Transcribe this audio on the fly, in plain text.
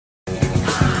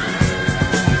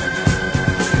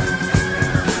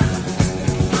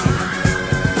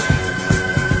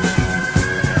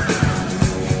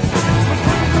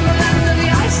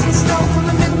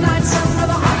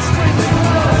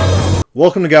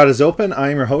Welcome to God is Open.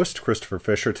 I am your host, Christopher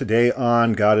Fisher. Today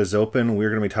on God is Open, we're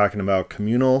going to be talking about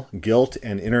communal guilt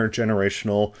and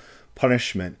intergenerational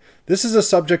punishment. This is a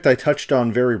subject I touched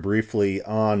on very briefly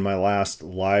on my last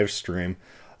live stream.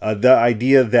 The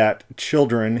idea that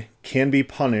children can be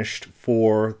punished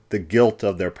for the guilt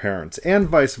of their parents, and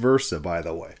vice versa, by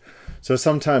the way. So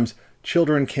sometimes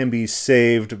children can be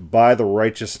saved by the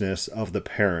righteousness of the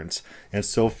parents, and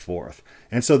so forth.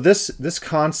 And so this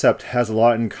concept has a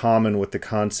lot in common with the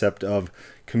concept of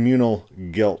communal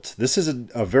guilt. This is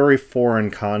a very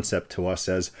foreign concept to us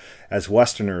as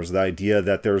Westerners, the idea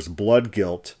that there's blood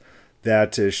guilt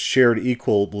that is shared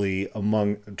equally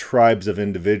among tribes of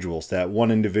individuals, that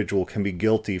one individual can be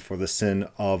guilty for the sin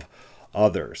of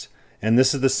others. And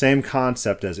this is the same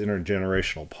concept as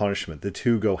intergenerational punishment. The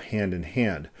two go hand in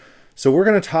hand. So we're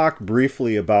going to talk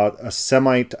briefly about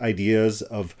Semite ideas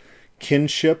of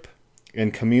kinship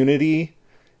and community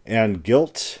and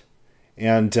guilt,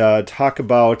 and talk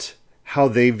about how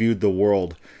they viewed the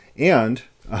world and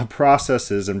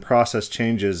processes and process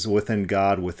changes within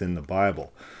God within the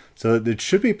Bible. So it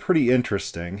should be pretty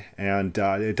interesting, and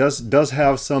it does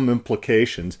have some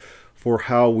implications for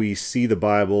how we see the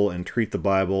Bible and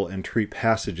treat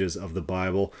passages of the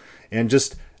Bible, and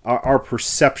just our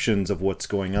perceptions of what's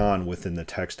going on within the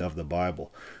text of the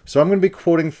Bible. So I'm going to be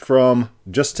quoting from,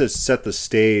 just to set the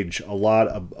stage, a lot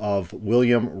of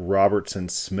William Robertson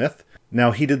Smith.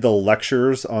 Now, he did the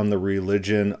lectures on the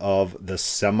religion of the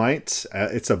Semites.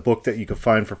 It's a book that you can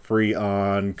find for free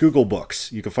on Google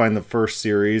Books. You can find the first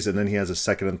series, and then he has a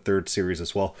second and third series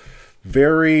as well.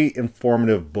 Very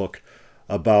informative book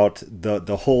about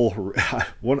the whole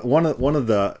one of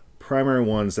the primary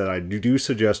ones that I do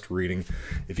suggest reading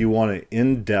if you want an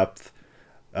in-depth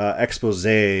expose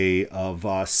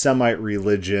of Semite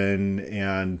religion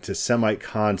and to Semite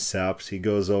concepts. He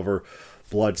goes over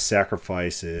blood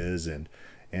sacrifices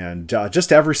and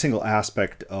just every single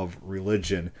aspect of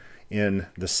religion in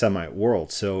the Semite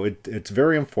world. So it's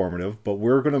very informative, but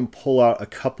we're going to pull out a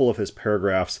couple of his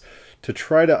paragraphs to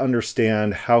try to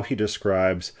understand how he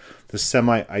describes the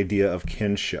Semite idea of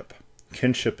kinship.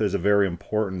 Kinship is a very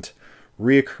important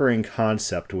reoccurring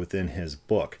concept within his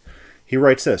book. He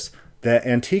writes this: the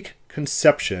antique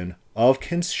conception of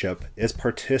kinship is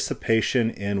participation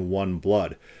in one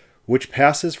blood, which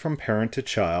passes from parent to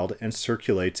child and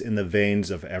circulates in the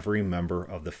veins of every member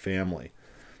of the family.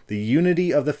 The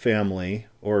unity of the family,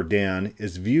 or Dan,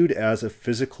 is viewed as a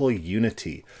physical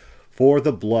unity, for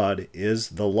the blood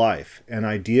is the life, an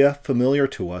idea familiar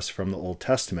to us from the Old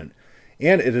Testament.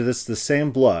 And it is the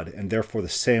same blood, and therefore the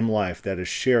same life, that is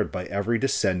shared by every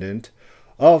descendant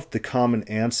of the common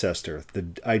ancestor.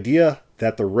 The idea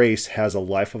that the race has a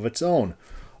life of its own,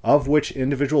 of which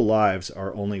individual lives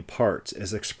are only parts,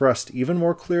 is expressed even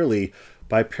more clearly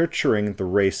by picturing the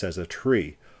race as a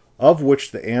tree, of which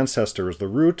the ancestor is the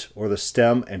root or the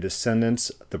stem and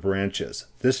descendants the branches.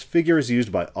 This figure is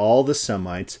used by all the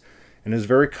Semites and is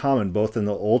very common both in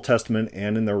the Old Testament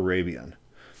and in the Arabian.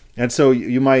 And so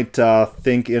you might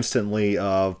think instantly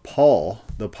of Paul,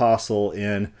 the apostle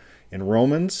in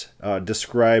Romans,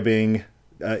 describing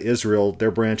Israel,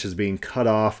 their branches being cut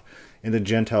off, and the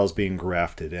Gentiles being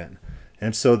grafted in.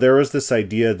 And so there is this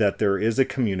idea that there is a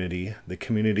community. The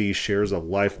community shares a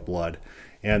lifeblood,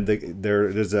 and there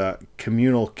is a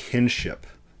communal kinship.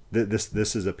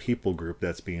 This is a people group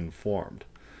that's being formed.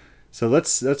 So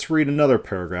let's read another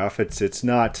paragraph. It's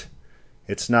not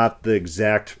the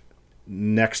exact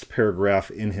next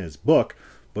paragraph in his book,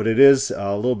 but it is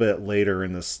a little bit later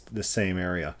in the same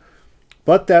area.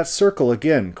 But that circle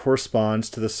again corresponds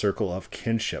to the circle of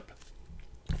kinship.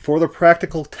 For the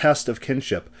practical test of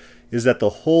kinship is that the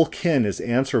whole kin is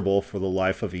answerable for the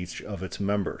life of each of its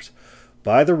members.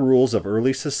 By the rules of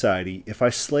early society, if I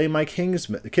slay my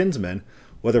kinsmen,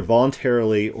 whether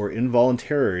voluntarily or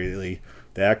involuntarily,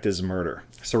 the act is murder.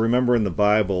 So remember, in the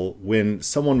Bible, when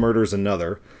someone murders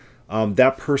another,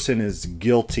 that person is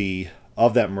guilty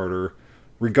of that murder,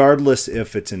 regardless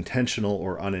if it's intentional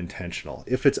or unintentional.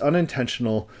 If it's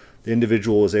unintentional, the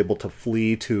individual is able to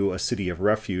flee to a city of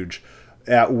refuge,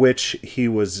 at which he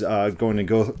was going to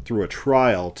go through a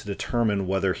trial to determine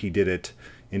whether he did it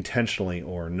intentionally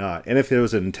or not. And if it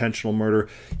was an intentional murder,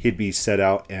 he'd be set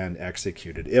out and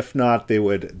executed. If not, they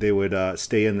would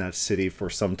stay in that city for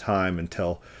some time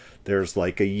until there's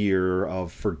like a year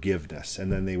of forgiveness,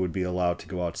 and then they would be allowed to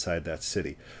go outside that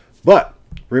city. But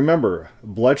remember,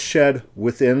 bloodshed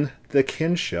within the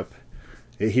kinship,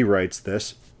 he writes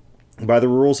this, by the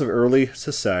rules of early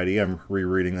society, I'm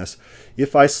rereading this,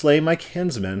 if I slay my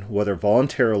kinsman, whether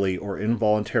voluntarily or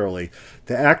involuntarily,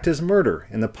 the act is murder,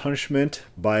 and the punishment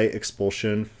by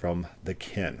expulsion from the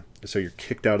kin. So you're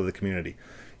kicked out of the community.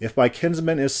 If my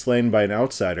kinsman is slain by an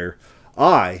outsider,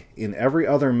 I, and every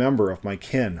other member of my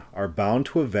kin, are bound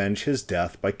to avenge his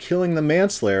death by killing the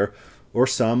manslayer or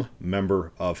some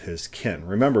member of his kin.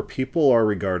 Remember, people are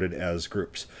regarded as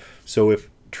groups. So if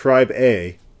tribe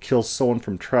A kills someone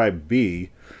from tribe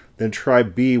B, then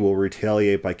tribe B will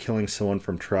retaliate by killing someone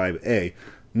from tribe A,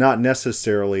 not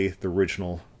necessarily the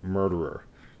original murderer.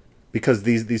 Because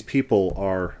these people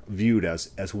are viewed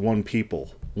as one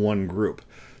people, one group.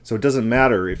 So it doesn't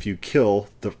matter if you kill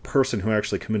the person who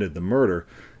actually committed the murder.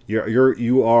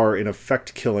 You are in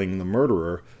effect killing the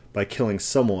murderer by killing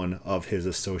someone of his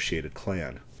associated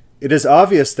clan. It is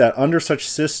obvious that under such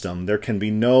system there can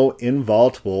be no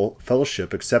inviolable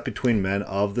fellowship except between men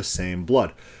of the same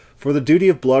blood. For the duty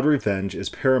of blood revenge is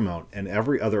paramount, and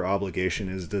every other obligation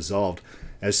is dissolved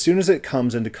as soon as it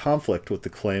comes into conflict with the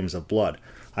claims of blood.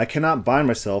 I cannot bind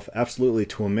myself absolutely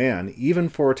to a man, even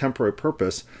for a temporary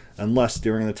purpose, unless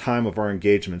during the time of our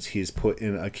engagements he is put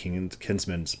in a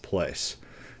kinsman's place.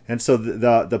 And so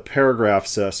the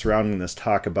paragraphs surrounding this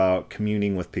talk about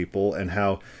communing with people and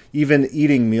how even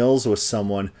eating meals with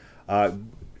someone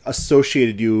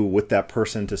associated you with that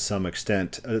person to some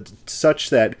extent, such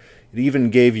that it even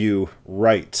gave you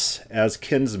rights as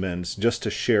kinsmen just to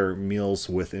share meals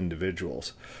with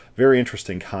individuals. Very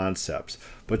interesting concepts.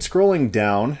 But scrolling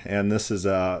down, and this is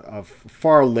a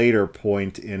far later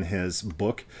point in his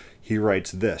book, he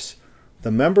writes this: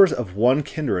 the members of one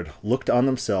kindred looked on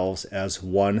themselves as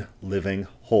one living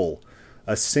whole,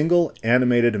 a single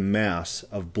animated mass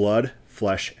of blood,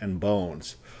 flesh, and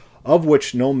bones, of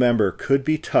which no member could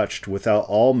be touched without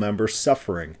all members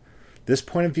suffering. This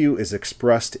point of view is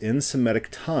expressed in Semitic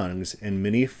tongues in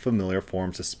many familiar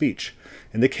forms of speech.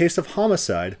 In the case of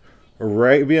homicide,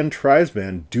 Arabian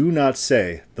tribesmen do not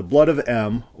say, the blood of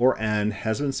M or N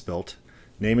has been spilt,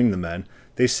 naming the men.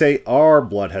 They say, our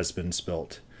blood has been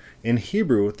spilt. In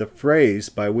Hebrew, the phrase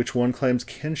by which one claims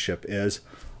kinship is,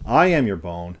 I am your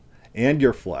bone and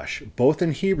your flesh. Both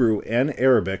in Hebrew and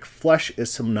Arabic, flesh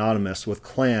is synonymous with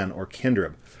clan or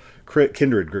kindred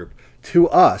group. To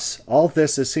us, all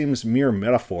this seems mere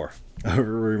metaphor.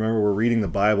 Remember, we're reading the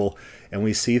Bible and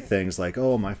we see things like,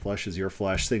 oh, my flesh is your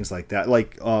flesh, things like that.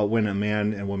 Like when a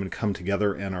man and woman come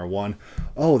together and are one.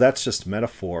 Oh, that's just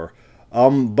metaphor.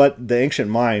 But the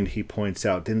ancient mind, he points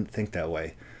out, didn't think that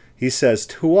way. He says,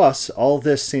 to us, all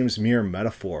this seems mere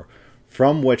metaphor,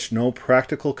 from which no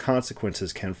practical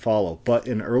consequences can follow. But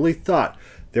in early thought,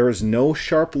 there is no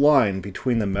sharp line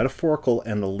between the metaphorical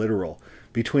and the literal,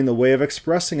 between the way of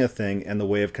expressing a thing and the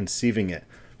way of conceiving it.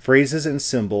 Phrases and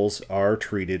symbols are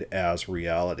treated as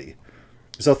reality.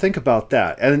 So think about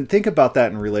that, and think about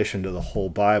that in relation to the whole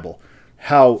Bible.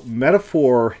 How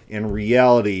metaphor and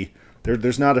reality,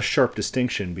 there's not a sharp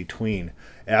distinction between.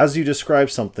 As you describe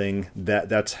something,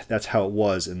 that's how it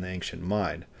was in the ancient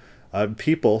mind.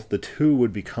 People, the two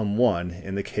would become one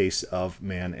in the case of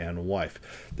man and wife.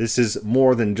 This is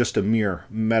more than just a mere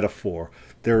metaphor.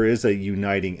 There is a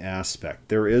uniting aspect.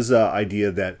 There is an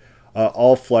idea that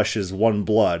all flesh is one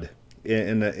blood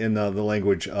in the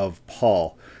language of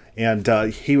Paul. And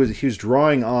he was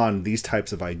drawing on these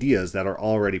types of ideas that are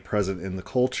already present in the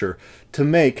culture to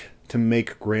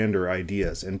make grander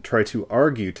ideas and try to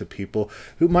argue to people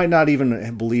who might not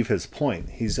even believe his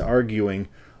point. He's arguing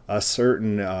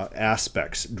certain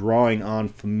aspects, drawing on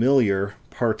familiar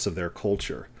parts of their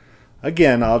culture.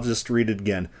 Again, I'll just read it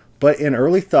again. But in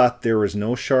early thought, there is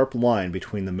no sharp line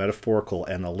between the metaphorical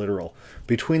and the literal,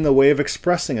 between the way of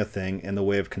expressing a thing and the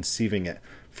way of conceiving it.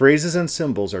 Phrases and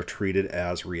symbols are treated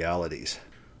as realities.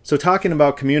 So talking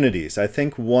about communities, I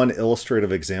think one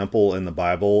illustrative example in the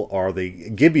Bible are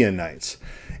the Gibeonites.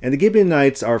 And the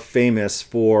Gibeonites are famous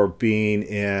for being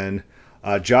in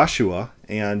Joshua,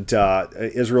 and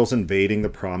Israel's invading the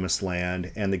promised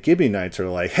land, and the Gibeonites are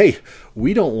like, hey,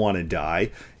 we don't want to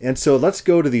die, and so let's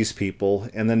go to these people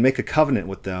and then make a covenant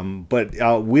with them, but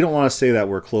we don't want to say that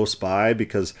we're close by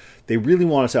because they really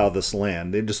want us out of this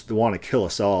land. They just want to kill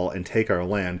us all and take our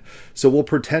land, so we'll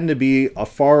pretend to be a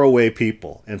faraway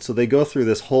people. And so they go through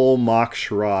this whole mock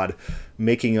charade,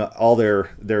 making all their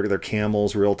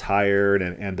camels real tired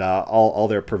and all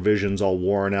their provisions all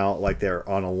worn out, like they're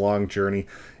on a long journey.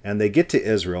 And they get to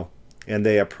Israel and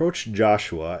they approach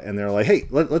Joshua and they're like, hey,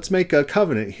 let's make a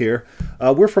covenant here.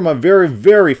 We're from a very,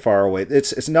 very far away.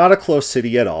 It's not a close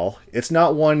city at all. It's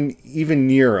not one even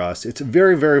near us. It's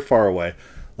very, very far away.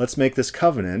 Let's make this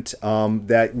covenant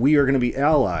that we are going to be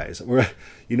allies. We're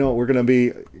going to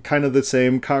be kind of the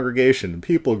same congregation,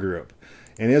 people group.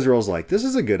 And Israel's like, this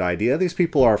is a good idea. These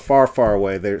people are far, far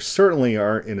away. They certainly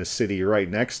aren't in a city right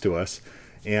next to us.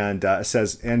 And it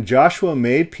says, and Joshua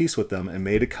made peace with them and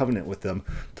made a covenant with them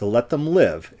to let them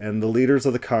live. And the leaders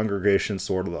of the congregation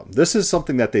swore to them. This is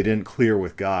something that they didn't clear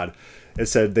with God. It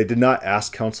said they did not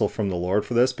ask counsel from the Lord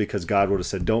for this, because God would have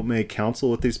said, don't make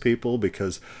counsel with these people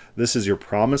because this is your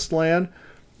promised land.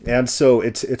 And so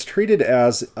it's treated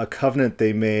as a covenant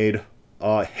they made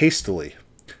hastily,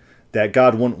 that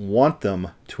God wouldn't want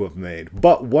them to have made.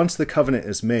 But once the covenant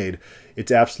is made,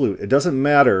 it's absolute. It doesn't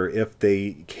matter if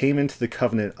they came into the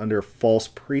covenant under false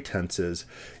pretenses.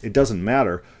 It doesn't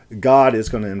matter. God is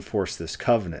going to enforce this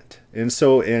covenant. And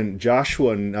so in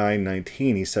Joshua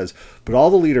 9:19, he says, but all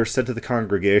the leaders said to the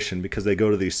congregation, because they go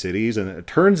to these cities, and it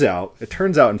turns out,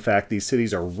 in fact, these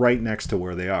cities are right next to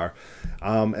where they are.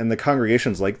 And the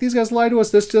congregation's like, these guys lied to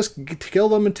us. Let's just kill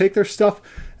them and take their stuff.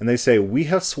 And they say, we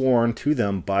have sworn to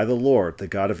them by the Lord, the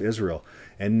God of Israel,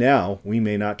 and now we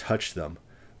may not touch them.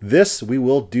 This we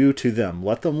will do to them.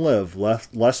 Let them live,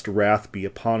 lest wrath be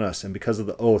upon us, and because of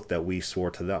the oath that we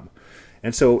swore to them.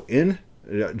 And so in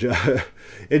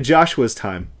Joshua's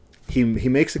time, he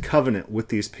makes a covenant with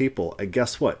these people. And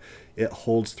guess what? It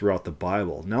holds throughout the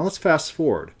Bible. Now let's fast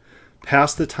forward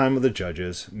past the time of the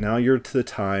judges. Now you're to the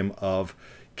time of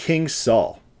King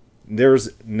Saul.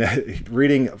 There's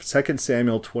reading 2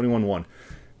 Samuel 21:1.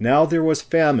 Now there was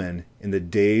famine in the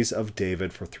days of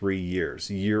David for 3 years,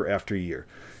 year after year.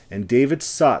 And David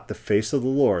sought the face of the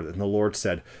Lord, and the Lord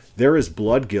said, there is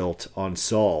blood guilt on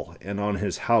Saul and on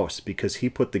his house, because he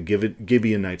put the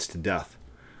Gibeonites to death.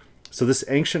 So this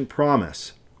ancient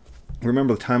promise,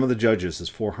 remember the time of the judges is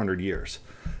 400 years.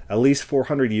 At least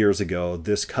 400 years ago,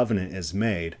 this covenant is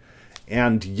made.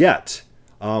 And yet,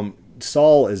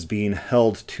 Saul is being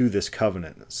held to this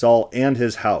covenant. Saul and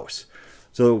his house.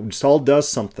 So Saul does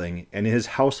something, and his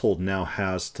household now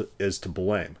is to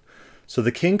blame. So the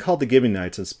king called the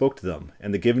Gibeonites and spoke to them.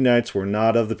 And the Gibeonites were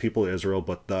not of the people of Israel,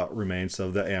 but the remains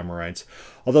of the Amorites.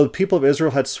 Although the people of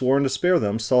Israel had sworn to spare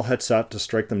them, Saul had sought to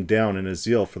strike them down in his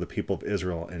zeal for the people of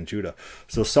Israel and Judah.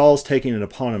 So Saul's taking it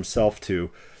upon himself to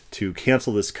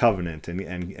cancel this covenant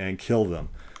and kill them.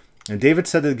 And David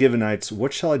said to the Gibeonites,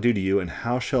 what shall I do to you, and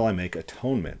how shall I make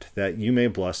atonement, that you may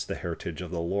bless the heritage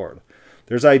of the Lord?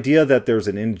 There's idea that there's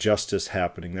an injustice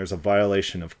happening. There's a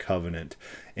violation of covenant.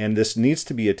 And this needs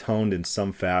to be atoned in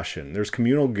some fashion. There's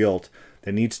communal guilt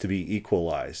that needs to be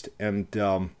equalized. And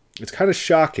it's kind of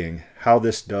shocking how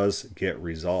this does get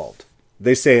resolved.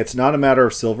 They say it's not a matter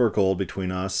of silver or gold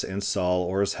between us and Saul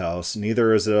or his house.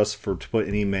 Neither is it us to put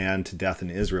any man to death in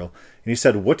Israel. And he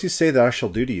said, what do you say that I shall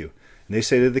do to you? And they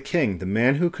say to the king, the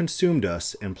man who consumed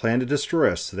us and planned to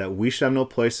destroy us, so that we should have no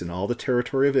place in all the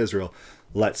territory of Israel,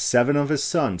 let 7 of his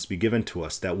sons be given to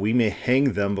us, that we may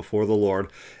hang them before the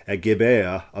Lord at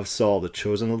Gibeah of Saul, the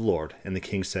chosen of the Lord. And the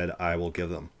king said, I will give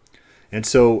them. And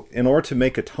so in order to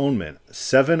make atonement,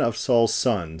 7 of Saul's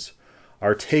sons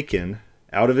are taken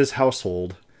out of his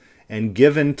household and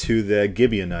given to the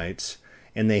Gibeonites,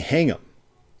 and they hang them.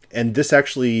 And this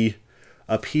actually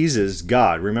appeases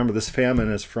God. Remember, this famine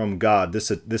is from God.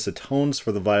 This atones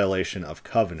for the violation of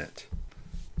covenant.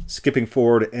 Skipping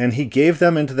forward, and he gave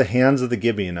them into the hands of the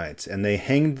Gibeonites, and they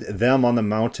hanged them on the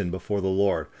mountain before the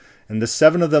Lord. And the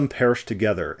 7 of them perished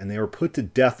together, and they were put to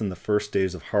death in the first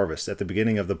days of harvest, at the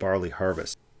beginning of the barley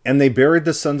harvest. And they buried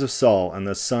the sons of Saul and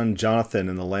the son Jonathan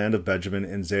in the land of Benjamin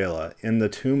in Zelah, in the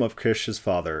tomb of Kish his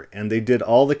father. And they did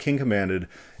all the king commanded,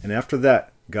 and after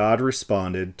that God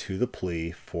responded to the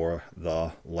plea for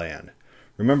the land.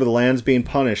 Remember, the land's being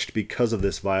punished because of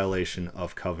this violation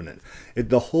of covenant.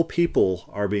 The whole people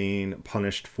are being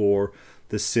punished for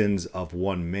the sins of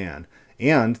one man.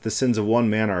 And the sins of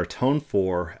one man are atoned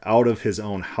for out of his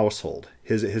own household.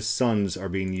 His sons are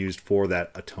being used for that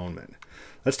atonement.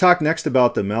 Let's talk next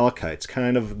about the Amalekites.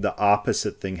 Kind of the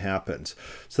opposite thing happens.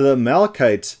 So the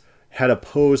Amalekites had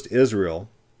opposed Israel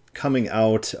coming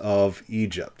out of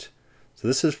Egypt. So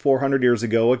this is 400 years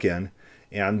ago again.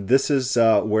 And this is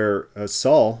where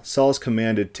Saul is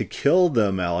commanded to kill the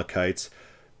Amalekites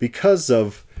because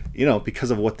of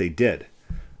what they did.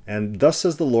 And thus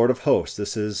says the Lord of hosts.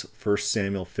 This is 1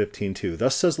 Samuel 15:2.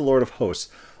 Thus says the Lord of hosts,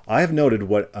 I have noted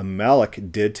what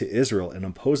Amalek did to Israel in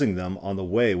opposing them on the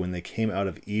way when they came out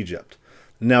of Egypt.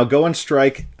 Now go and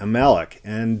strike Amalek,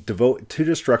 and devote to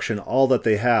destruction all that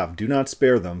they have. Do not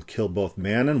spare them. Kill both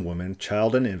man and woman,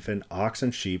 child and infant, ox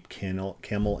and sheep,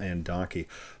 camel and donkey.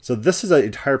 So this is an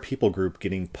entire people group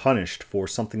getting punished for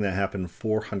something that happened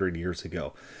 400 years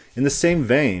ago. In the same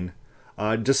vein,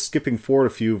 just skipping forward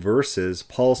a few verses,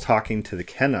 Paul's talking to the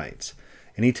Kenites.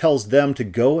 And he tells them to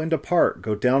go and depart,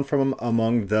 go down from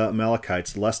among the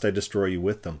Amalekites, lest I destroy you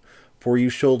with them. For you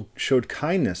showed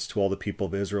kindness to all the people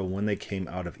of Israel when they came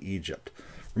out of Egypt.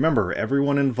 Remember,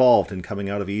 everyone involved in coming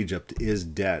out of Egypt is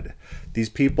dead. These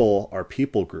people are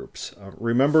people groups.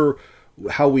 Remember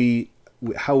how we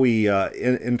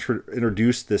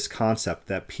introduced this concept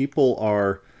that people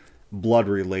are blood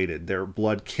related. They're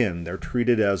blood kin. They're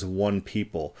treated as one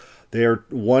people. Their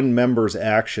one member's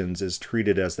actions is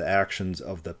treated as the actions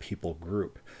of the people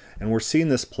group. And we're seeing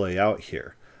this play out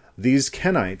here. These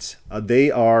Kenites,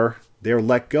 they're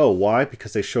let go. Why?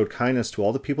 Because they showed kindness to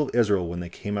all the people of Israel when they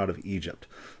came out of Egypt.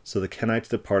 So the Kenites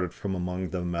departed from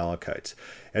among the Amalekites.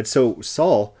 And so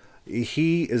Saul,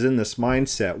 he is in this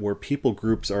mindset where people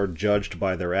groups are judged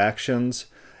by their actions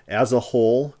as a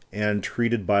whole and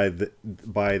treated by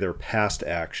their past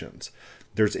actions.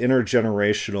 There's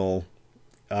intergenerational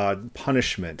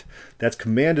punishment that's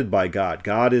commanded by God.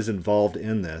 God is involved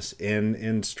in this,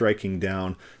 in striking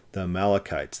down the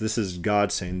Amalekites. This is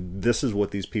God saying, this is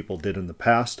what these people did in the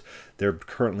past. They're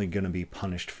currently going to be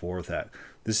punished for that.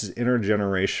 This is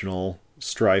intergenerational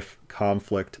strife,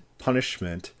 conflict,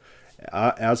 punishment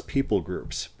as people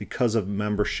groups because of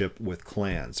membership with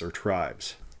clans or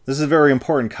tribes. This is a very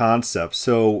important concept.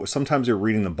 So sometimes you're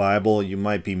reading the Bible, you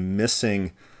might be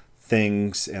missing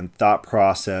things and thought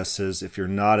processes if you're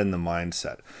not in the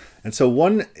mindset. And so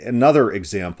another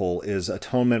example is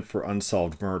atonement for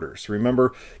unsolved murders.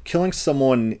 Remember, killing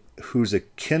someone who's a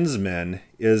kinsman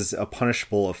is a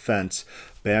punishable offense.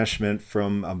 Banishment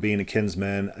from being a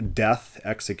kinsman, death,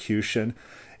 execution.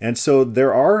 And so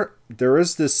there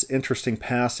is this interesting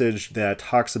passage that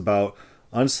talks about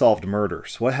unsolved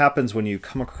murders. What happens when you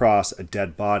come across a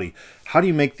dead body? How do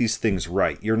you make these things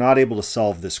right? You're not able to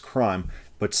solve this crime,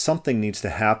 but something needs to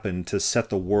happen to set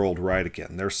the world right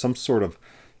again. There's some sort of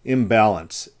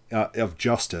imbalance of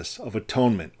justice, of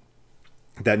atonement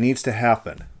that needs to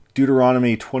happen.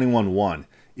 Deuteronomy 21:1.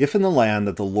 If in the land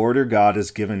that the Lord your God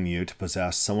has given you to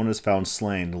possess, someone is found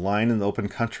slain, lying in the open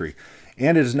country,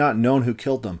 and it is not known who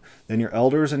killed them, then your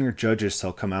elders and your judges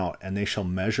shall come out, and they shall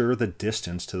measure the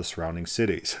distance to the surrounding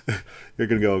cities. You're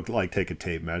going to go take a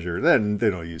tape measure. Then they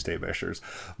don't use tape measures.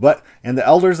 And the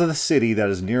elders of the city that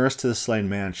is nearest to the slain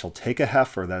man shall take a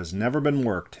heifer that has never been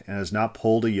worked and has not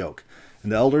pulled a yoke.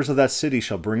 And the elders of that city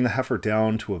shall bring the heifer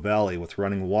down to a valley with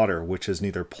running water, which is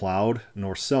neither plowed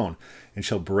nor sown, and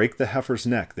shall break the heifer's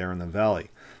neck there in the valley.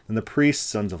 Then the priests,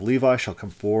 sons of Levi, shall come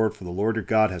forward, for the Lord your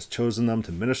God has chosen them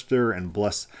to minister and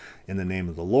bless in the name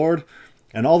of the Lord.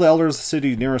 And all the elders of the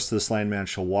city nearest to the slain man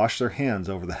shall wash their hands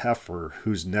over the heifer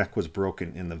whose neck was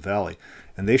broken in the valley.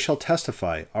 And they shall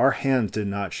testify, our hands did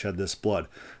not shed this blood,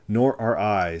 nor our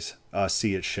eyes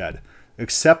see it shed.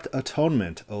 Accept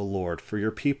atonement, O Lord, for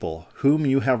your people, whom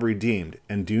you have redeemed,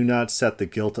 and do not set the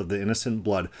guilt of the innocent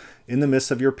blood in the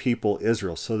midst of your people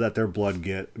Israel, so that their blood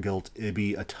guilt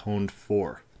be atoned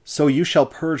for. So you shall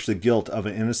purge the guilt of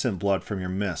an innocent blood from your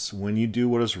midst, when you do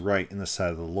what is right in the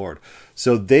sight of the Lord.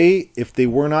 So if they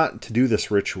were not to do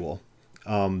this ritual,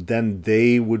 then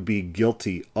they would be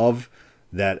guilty of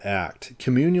that act.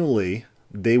 Communally,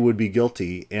 they would be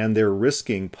guilty, and they're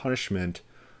risking punishment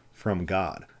from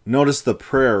God. Notice the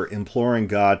prayer imploring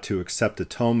God to accept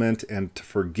atonement and to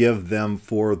forgive them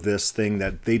for this thing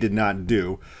that they did not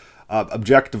do.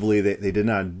 Objectively, they did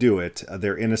not do it.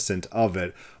 They're innocent of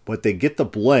it. But they get the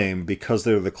blame because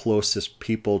they're the closest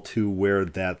people to where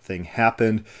that thing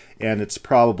happened. And it's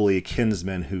probably a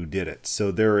kinsman who did it.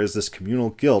 So there is this communal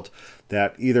guilt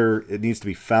that either it needs to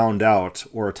be found out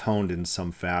or atoned in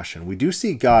some fashion. We do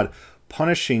see God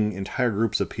punishing entire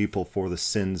groups of people for the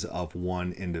sins of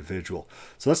one individual.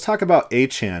 So let's talk about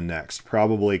Achan next,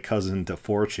 probably cousin to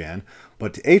 4chan,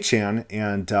 but Achan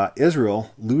and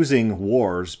Israel losing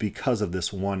wars because of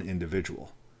this one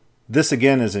individual. This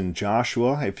again is in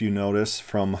Joshua. If you notice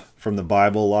from the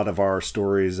Bible, a lot of our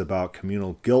stories about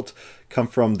communal guilt come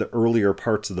from the earlier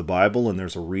parts of the Bible, and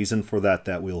there's a reason for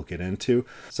that we'll get into.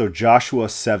 So Joshua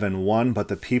 7:1, but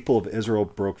the people of Israel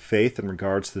broke faith in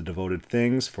regards to the devoted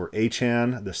things for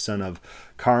Achan, the son of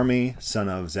Carmi, son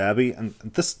of Zabi. And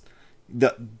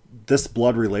this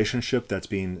blood relationship that's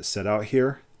being set out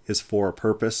here is for a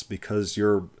purpose, because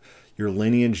your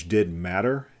lineage did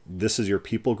matter. This is your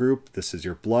people group. This is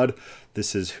your blood.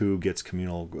 This is who gets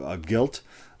communal guilt.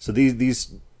 So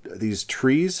these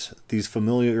trees, these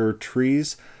familiar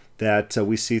trees that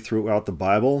we see throughout the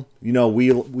Bible,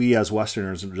 we as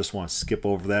Westerners just want to skip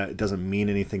over that. It doesn't mean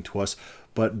anything to us.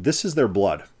 But this is their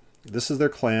blood. This is their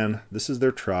clan. This is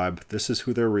their tribe. This is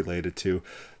who they're related to.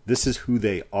 This is who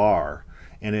they are.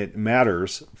 And it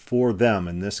matters for them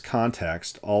in this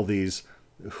context,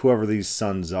 whoever these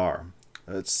sons are.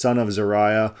 Son of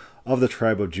Zariah of the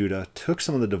tribe of Judah took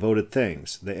some of the devoted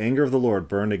things. The anger of the Lord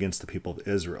burned against the people of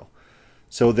Israel.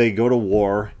 So they go to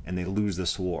war and they lose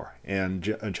this war.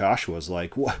 And Joshua's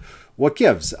like, what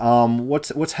gives?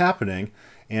 What's happening?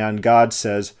 And God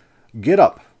says, get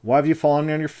up. Why have you fallen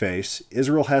on your face?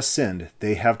 Israel has sinned.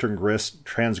 They have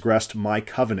transgressed my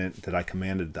covenant that I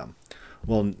commanded them.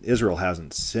 Well, Israel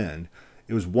hasn't sinned.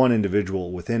 It was one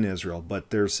individual within Israel, but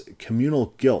there's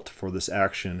communal guilt for this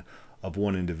action of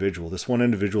one individual. This one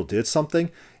individual did something,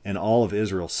 and all of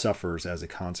Israel suffers as a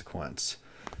consequence.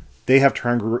 They have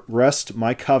transgressed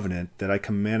my covenant that I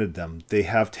commanded them. They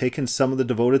have taken some of the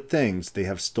devoted things. They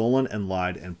have stolen and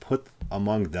lied and put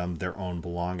among them their own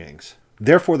belongings.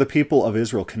 Therefore, the people of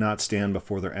Israel cannot stand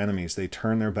before their enemies. They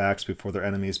turn their backs before their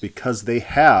enemies because they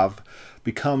have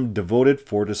become devoted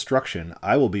for destruction.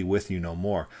 I will be with you no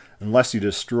more, unless you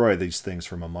destroy these things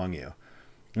from among you.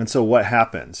 And so what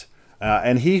happens?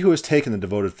 And he who has taken the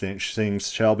devoted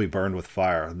things shall be burned with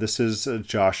fire. This is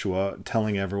Joshua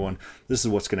telling everyone this is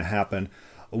what's going to happen.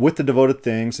 With the devoted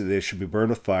things, they should be burned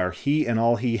with fire, he and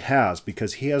all he has,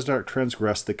 because he has not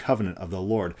transgressed the covenant of the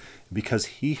Lord, because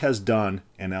he has done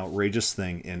an outrageous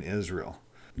thing in Israel.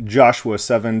 Joshua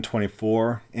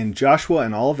 7:24, and Joshua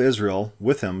and all of Israel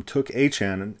with him took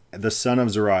Achan, the son of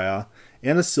Zariah,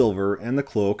 and the silver, and the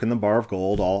cloak, and the bar of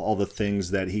gold, all the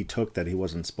things that he took that he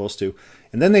wasn't supposed to.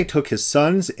 And then they took his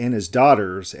sons and his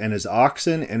daughters, and his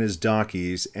oxen, and his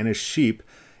donkeys, and his sheep,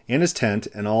 and his tent,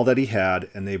 and all that he had,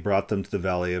 and they brought them to the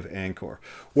valley of Achor,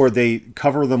 where they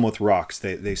cover them with rocks.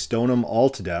 They stone them all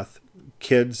to death.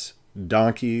 Kids,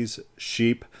 donkeys,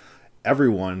 sheep,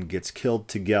 everyone gets killed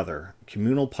together.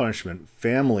 Communal punishment,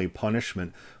 family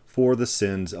punishment for the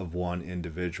sins of one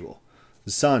individual.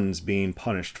 The sons being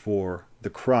punished for the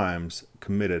crimes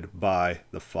committed by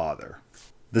the father.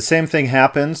 The same thing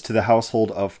happens to the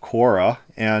household of Korah,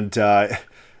 and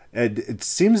it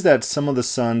seems that some of the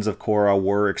sons of Korah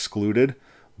were excluded,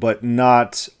 but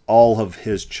not all of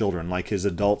his children, like his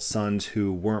adult sons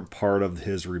who weren't part of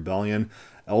his rebellion.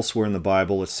 Elsewhere in the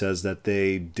Bible, it says that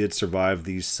they did survive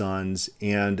these sons,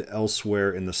 and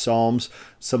elsewhere in the Psalms,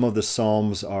 some of the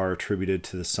Psalms are attributed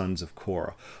to the sons of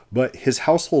Korah. But his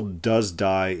household does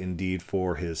die indeed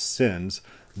for his sins,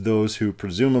 those who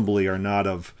presumably are not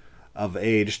of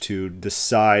age to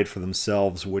decide for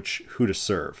themselves who to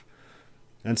serve.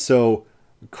 And so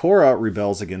Korah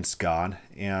rebels against God,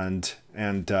 and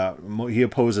he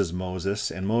opposes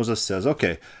Moses, and Moses says,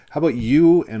 okay, how about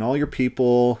you and all your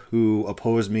people who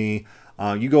oppose me,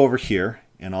 you go over here,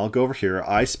 and I'll go over here.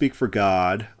 I speak for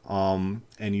God, and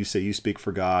you say you speak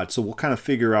for God. So we'll kind of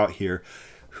figure out here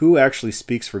who actually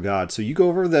speaks for God. So you go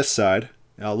over this side,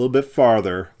 a little bit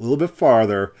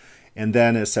farther, and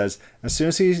then it says, as soon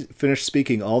as he finished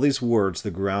speaking all these words,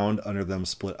 the ground under them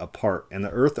split apart, and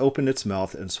the earth opened its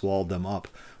mouth and swallowed them up,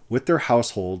 with their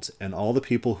households and all the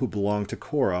people who belonged to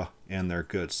Korah and their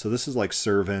goods. So this is like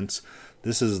servants,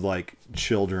 this is like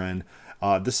children,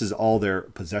 this is all their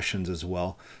possessions as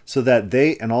well, so that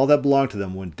they and all that belonged to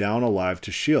them went down alive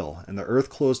to Sheol, and the earth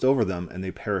closed over them, and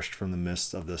they perished from the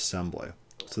midst of the assembly.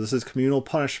 So this is communal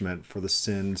punishment for the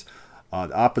sins,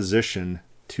 the opposition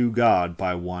to God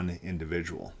by one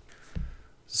individual.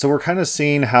 So we're kind of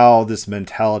seeing how this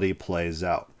mentality plays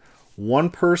out. One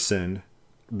person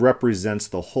represents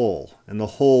the whole, and the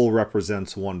whole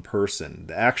represents one person.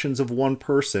 The actions of one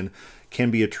person can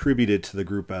be attributed to the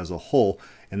group as a whole,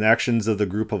 and the actions of the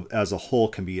group as a whole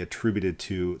can be attributed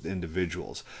to the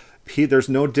individuals. There's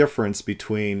no difference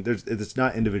between, it's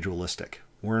not individualistic.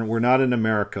 We're not in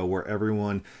America where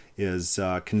everyone is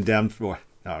condemned for,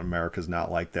 America's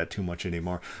not like that too much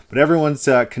anymore, but everyone's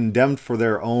condemned for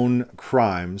their own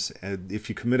crimes. And if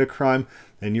you commit a crime,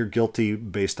 then you're guilty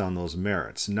based on those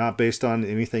merits, not based on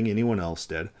anything anyone else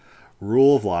did.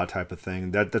 Rule of law type of thing.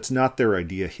 That's not their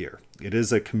idea here. It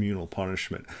is a communal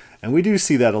punishment. And we do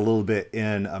see that a little bit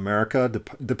in America.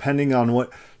 Depending on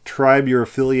what tribe you're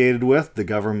affiliated with, the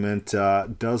government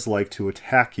does like to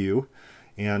attack you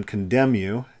and condemn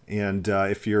you. And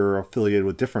if you're affiliated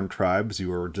with different tribes,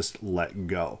 you are just let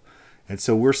go. And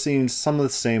so we're seeing some of the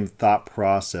same thought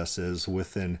processes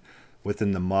within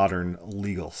the modern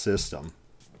legal system.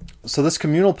 So this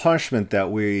communal punishment that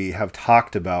we have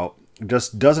talked about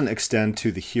just doesn't extend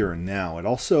to the here and now. It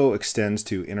also extends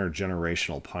to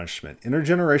intergenerational punishment.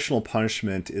 Intergenerational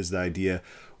punishment is the idea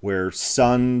where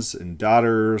sons and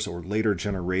daughters or later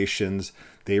generations,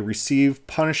 they receive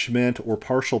punishment or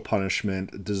partial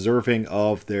punishment deserving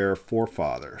of their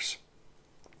forefathers.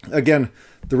 Again,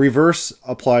 the reverse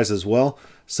applies as well.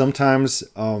 Sometimes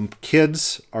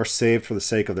kids are saved for the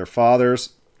sake of their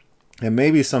fathers, and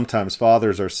maybe sometimes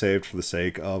fathers are saved for the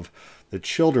sake of the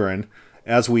children,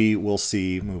 as we will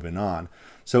see moving on.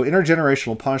 So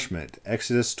intergenerational punishment,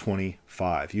 Exodus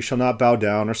 25. You shall not bow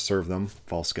down or serve them,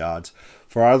 false gods.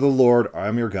 For I, the Lord, I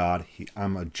am your God.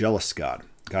 I'm a jealous God.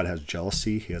 God has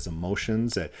jealousy. He has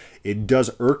emotions. It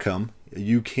does irk him.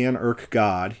 You can irk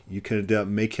God. You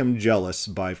can make him jealous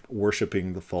by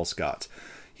worshiping the false gods.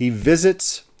 He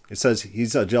visits, it says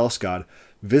he's a jealous God,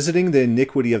 visiting the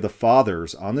iniquity of the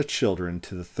fathers on the children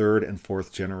to the third and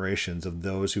fourth generations of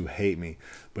those who hate me,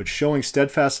 but showing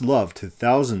steadfast love to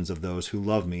thousands of those who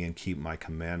love me and keep my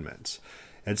commandments.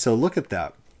 And so look at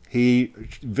that. He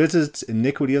visits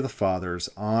iniquity of the fathers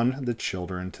on the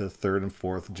children to the third and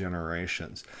fourth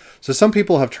generations. So some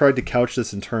people have tried to couch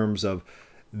this in terms of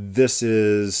this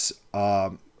is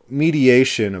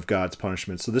mediation of God's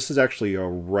punishment. So this is actually a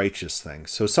righteous thing.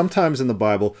 So sometimes in the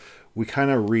Bible, we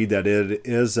kind of read that it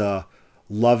is a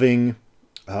loving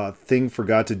thing for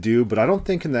God to do, but I don't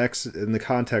think in the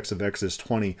context of Exodus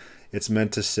 20, it's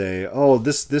meant to say, oh,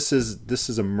 this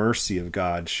is a mercy of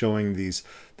God showing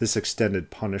this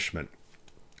extended punishment.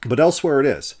 But elsewhere it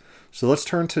is. So let's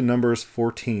turn to Numbers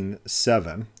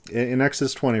 14:7. In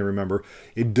Exodus 20, remember,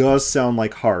 it does sound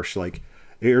like harsh, like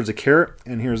here's a carrot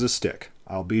and here's a stick.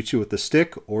 I'll beat you with the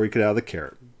stick, or you could have the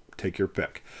carrot. Take your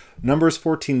pick. Numbers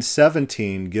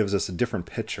 14:17 gives us a different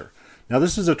picture. Now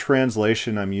this is a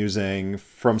translation I'm using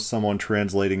from someone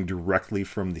translating directly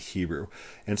from the Hebrew.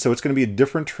 And so it's going to be a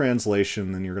different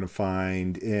translation than you're going to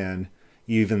find in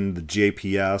even the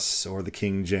JPS or the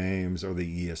King James or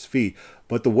the ESV.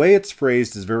 But the way it's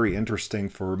phrased is very interesting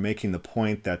for making the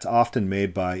point that's often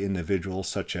made by individuals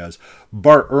such as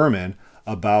Bart Ehrman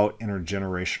about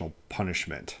intergenerational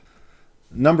punishment.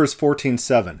 Numbers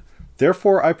 14:7.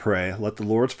 Therefore I pray, let the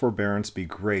Lord's forbearance be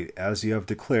great, as you have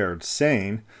declared,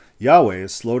 saying, Yahweh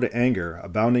is slow to anger,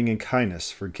 abounding in kindness,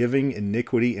 forgiving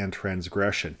iniquity and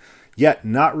transgression, yet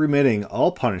not remitting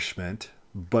all punishment,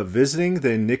 but visiting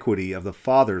the iniquity of the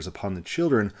fathers upon the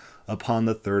children, upon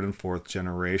the third and fourth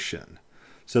generation.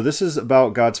 So this is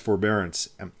about God's forbearance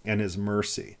and his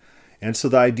mercy. And so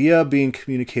the idea being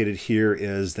communicated here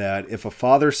is that if a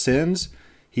father sins,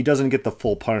 he doesn't get the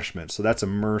full punishment. So that's a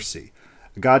mercy.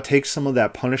 God takes some of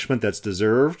that punishment that's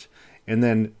deserved and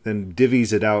then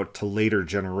divvies it out to later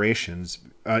generations.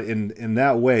 In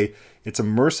that way, it's a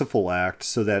merciful act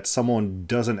so that someone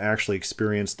doesn't actually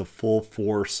experience the full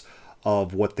force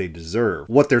of what they deserve,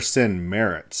 what their sin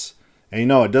merits.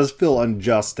 And it does feel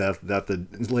unjust that the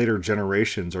later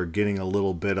generations are getting a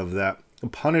little bit of that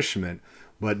punishment,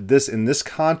 but in this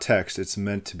context, it's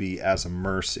meant to be as a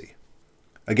mercy.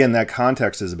 Again, that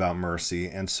context is about mercy,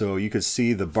 and so you could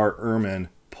see the Bart Ehrman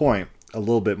point a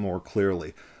little bit more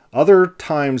clearly. Other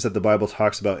times that the Bible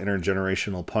talks about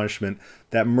intergenerational punishment,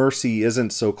 that mercy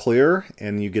isn't so clear,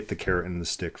 and you get the carrot and the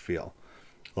stick feel.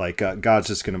 Like God's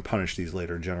just going to punish these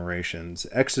later generations.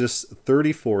 Exodus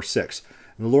 34:6.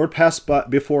 And the Lord passed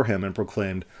before him and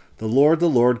proclaimed, the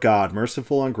Lord God,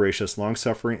 merciful and gracious,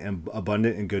 long-suffering and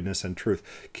abundant in goodness and truth,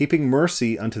 keeping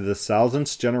mercy unto the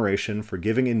thousandth generation,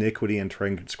 forgiving iniquity and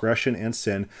transgression and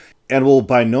sin, and will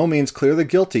by no means clear the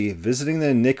guilty, visiting the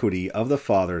iniquity of the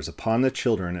fathers upon the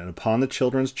children and upon the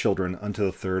children's children unto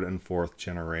the third and fourth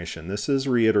generation. This is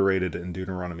reiterated in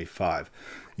Deuteronomy 5.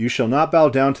 You shall not bow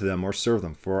down to them or serve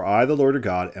them, for I, the Lord your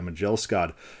God, am a jealous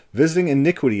God, visiting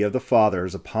iniquity of the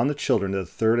fathers upon the children to the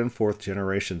third and fourth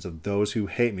generations of those who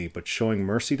hate me, but showing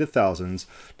mercy to thousands,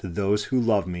 to those who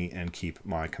love me and keep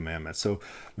my commandments. So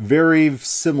very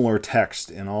similar text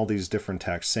in all these different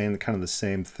texts, saying kind of the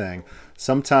same thing.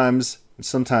 Sometimes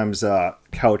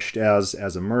couched as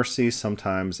a mercy,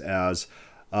 sometimes as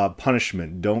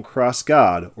punishment. Don't cross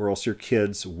God, or else your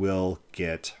kids will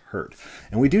get hurt.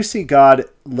 And we do see God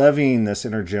levying this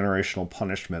intergenerational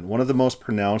punishment. One of the most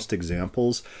pronounced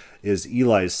examples is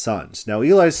Eli's sons. Now,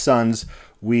 Eli's sons,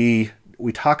 we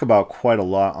talk about quite a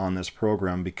lot on this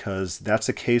program because that's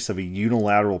a case of a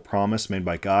unilateral promise made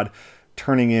by God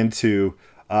turning into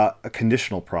a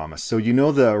conditional promise. So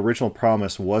the original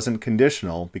promise wasn't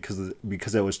conditional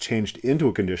because it was changed into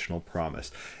a conditional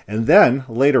promise. And then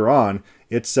later on,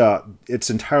 it's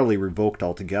entirely revoked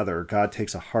altogether. God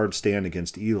takes a hard stand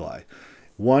against Eli.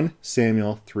 1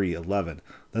 Samuel 3:11.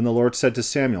 Then the Lord said to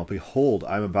Samuel, behold,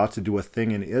 I am about to do a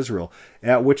thing in Israel,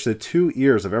 at which the two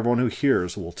ears of everyone who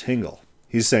hears will tingle.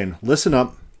 He's saying, listen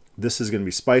up, this is going to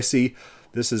be spicy.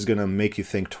 This is going to make you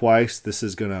think twice. This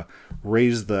is going to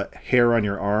raise the hair on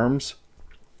your arms.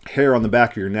 Hair on the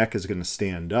back of your neck is going to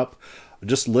stand up.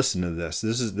 Just listen to this.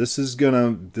 This is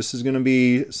going to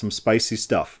be some spicy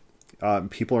stuff.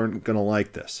 People aren't going to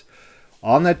like this.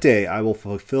 On that day, I will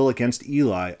fulfill against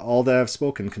Eli all that I have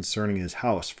spoken concerning his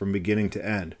house from beginning to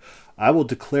end. I will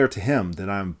declare to him that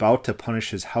I am about to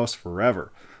punish his house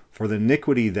forever for the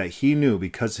iniquity that he knew,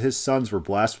 because his sons were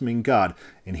blaspheming God,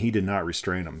 and he did not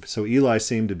restrain them. So Eli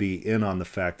seemed to be in on the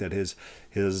fact that his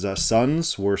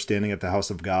sons were standing at the house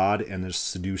of God and they're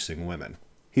seducing women.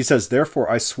 He says, "Therefore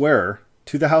I swear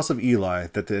to the house of Eli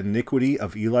that the iniquity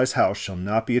of Eli's house shall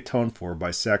not be atoned for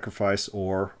by sacrifice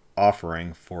or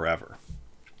offering forever."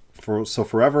 So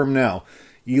forever now,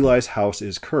 Eli's house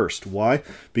is cursed. Why?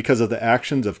 Because of the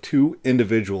actions of two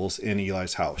individuals in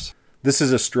Eli's house. This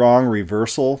is a strong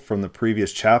reversal from the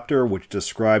previous chapter, which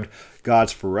described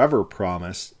God's forever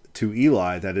promise to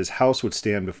Eli that his house would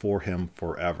stand before him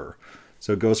forever.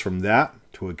 So it goes from that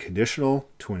to a conditional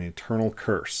to an eternal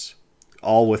curse,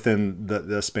 all within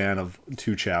the span of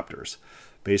 2 chapters.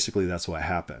 Basically, that's what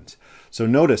happens. So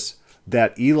notice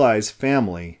that Eli's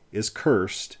family is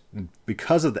cursed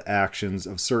because of the actions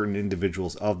of certain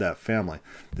individuals of that family.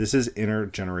 This is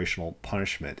intergenerational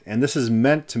punishment. And this is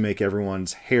meant to make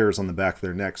everyone's hairs on the back of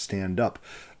their neck stand up.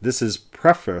 This is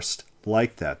prefaced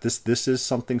like that. This is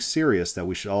something serious that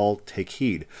we should all take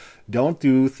heed. Don't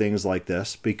do things like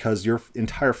this, because your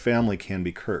entire family can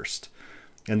be cursed.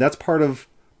 And that's part of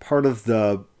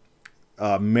the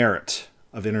merit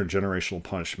of intergenerational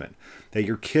punishment, that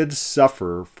your kids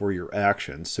suffer for your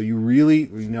actions. So you really,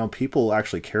 people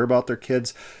actually care about their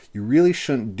kids. You really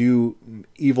shouldn't do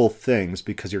evil things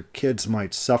because your kids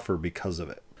might suffer because of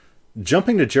it.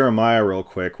 Jumping to Jeremiah real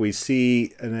quick, we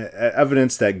see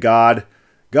evidence that God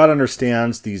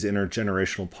understands these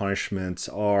intergenerational punishments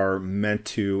are meant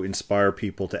to inspire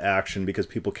people to action because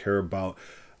people care about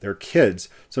their kids.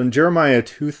 So in Jeremiah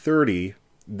 2:30,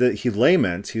 he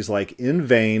laments, he's like, "In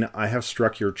vain I have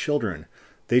struck your children.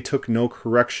 They took no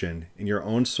correction, and your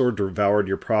own sword devoured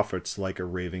your prophets like a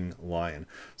raving lion."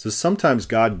 So sometimes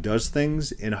God does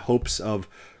things in hopes of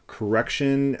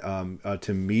correction,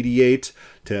 to mediate,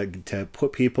 to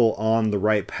put people on the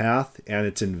right path, and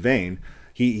it's in vain.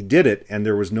 He did it, and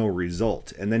there was no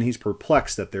result. And then he's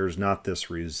perplexed that there's not this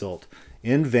result.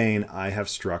 "In vain I have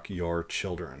struck your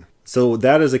children." So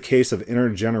that is a case of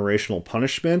intergenerational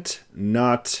punishment,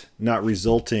 not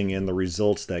resulting in the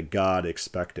results that God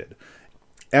expected.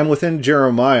 And within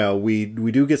Jeremiah, we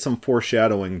do get some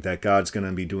foreshadowing that God's going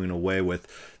to be doing away with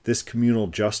this communal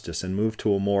justice and move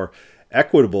to a more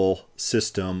equitable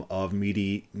system of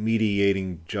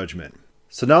mediating judgment.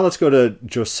 So now let's go to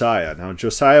Josiah. Now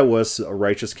Josiah was a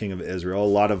righteous king of Israel. A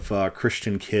lot of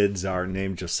Christian kids are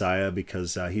named Josiah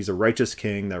because he's a righteous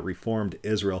king that reformed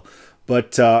Israel.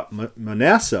 But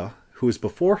Manasseh, who was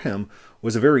before him,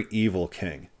 was a very evil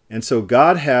king. And so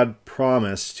God had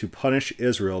promised to punish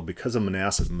Israel because of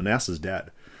Manasseh. Manasseh's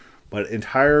dead. But the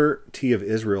entirety of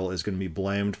Israel is going to be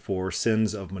blamed for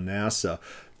sins of Manasseh.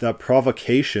 The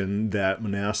provocation that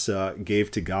Manasseh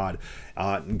gave to God,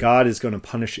 God is going to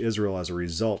punish Israel as a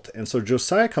result. And so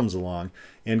Josiah comes along,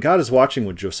 and God is watching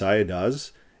what Josiah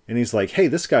does, and he's like, "Hey,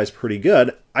 this guy's pretty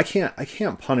good. I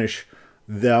can't punish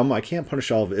them. I can't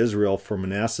punish all of Israel for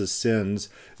Manasseh's sins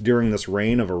during this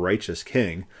reign of a righteous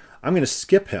king. I'm going to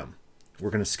skip him.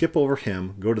 We're going to skip over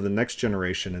him, go to the next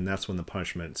generation, and that's when the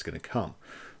punishment is going to come."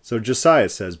 So Josiah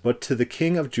says, "But to the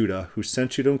king of Judah, who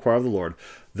sent you to inquire of the Lord,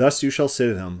 thus you shall say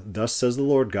to him, Thus says the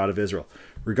Lord God of Israel,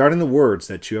 regarding the words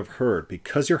that you have heard,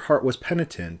 because your heart was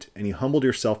penitent, and you humbled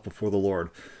yourself before the Lord,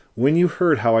 when you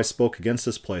heard how I spoke against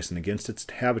this place and against its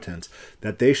inhabitants,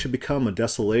 that they should become a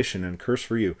desolation and curse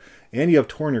for you, and you have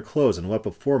torn your clothes and wept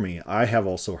before me, I have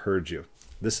also heard you."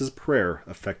 This is prayer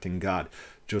affecting God.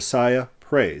 Josiah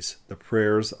prays. The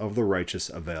prayers of the righteous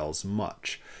avails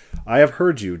much. "I have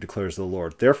heard you, declares the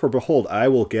Lord. Therefore, behold, I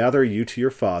will gather you to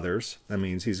your fathers." That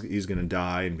means he's going to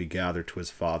die and be gathered to his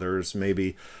fathers,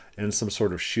 maybe in some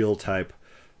sort of Sheol type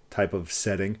of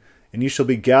setting. "And you shall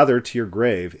be gathered to your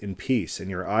grave in peace, and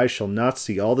your eyes shall not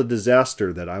see all the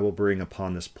disaster that I will bring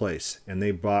upon this place." And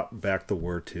they brought back the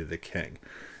word to the king.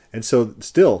 And so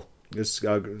still,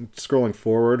 scrolling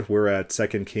forward, we're at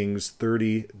 2 Kings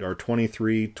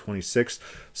 23:26.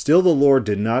 "Still the Lord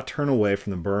did not turn away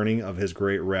from the burning of his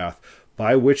great wrath,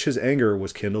 by which his anger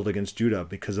was kindled against Judah,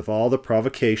 because of all the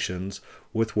provocations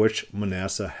with which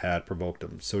Manasseh had provoked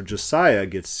him." So Josiah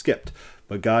gets skipped,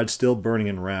 but God's still burning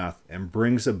in wrath and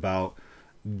brings about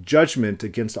judgment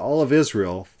against all of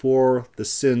Israel for the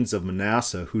sins of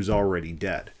Manasseh, who's already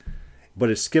dead. But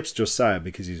it skips Josiah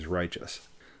because he's righteous.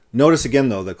 Notice again,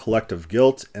 though, the collective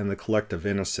guilt and the collective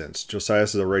innocence. Josiah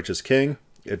is a righteous king.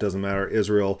 It doesn't matter.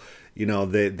 Israel,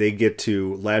 they get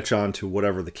to latch on to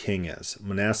whatever the king is.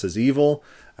 Manasseh's evil.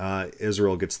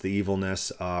 Israel gets the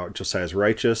evilness. Josiah's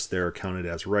righteous. They're counted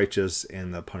as righteous,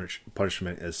 and the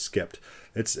punishment is skipped.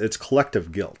 It's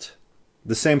collective guilt.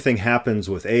 The same thing happens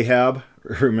with Ahab.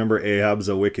 Remember, Ahab's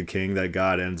a wicked king that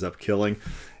God ends up killing.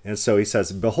 And so he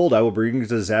says, "Behold, I will bring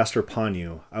disaster upon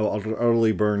you. I will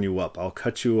utterly burn you up. I'll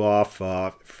cut you off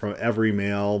from every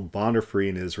male, bond or free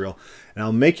in Israel. And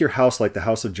I'll make your house like the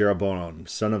house of Jeroboam,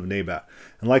 son of Nebat,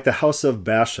 and like the house of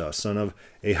Baasha, son of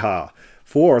Ahah.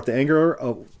 For the anger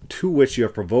to which you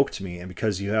have provoked me, and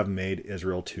because you have made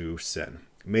Israel to sin."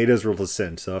 Made Israel to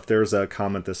sin. So if there's a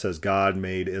comment that says God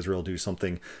made Israel do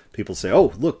something, people say,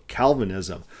 "Oh, look,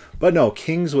 Calvinism." But no,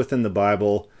 kings within the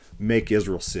Bible make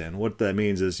Israel sin. What that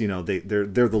means is, they're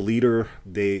the leader.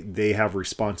 They have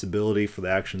responsibility for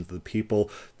the actions of the people.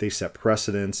 They set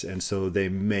precedents, and so they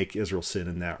make Israel sin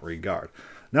in that regard.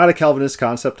 Not a Calvinist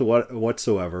concept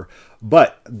whatsoever,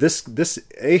 but this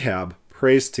Ahab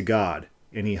prays to God,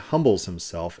 and he humbles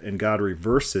himself, and God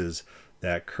reverses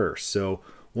that curse. So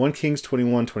 1 Kings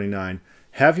 21:29,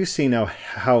 "Have you seen now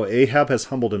how Ahab has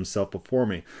humbled himself before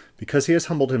me? Because he has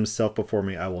humbled himself before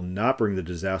me, I will not bring the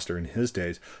disaster in his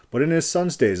days, but in his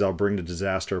son's days I'll bring the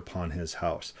disaster upon his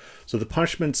house." So the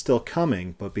punishment's still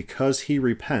coming, but because he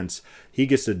repents, he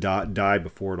gets to die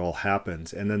before it all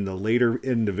happens. And then the later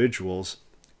individuals,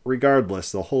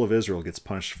 regardless, the whole of Israel gets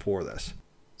punished for this.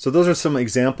 So those are some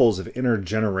examples of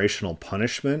intergenerational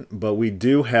punishment, but we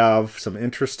do have some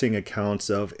interesting accounts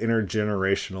of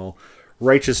intergenerational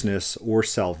righteousness or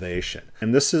salvation.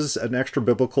 And this is an extra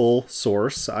biblical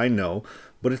source, I know,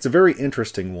 but it's a very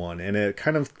interesting one, and it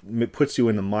kind of puts you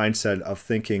in the mindset of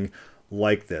thinking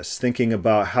like this, thinking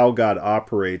about how God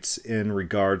operates in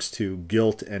regards to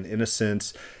guilt and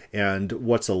innocence and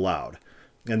what's allowed.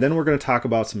 And then we're going to talk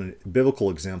about some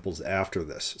biblical examples after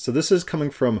this. So this is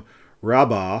coming from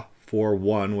Rabbah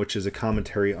 4:1, which is a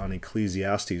commentary on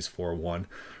Ecclesiastes 4:1.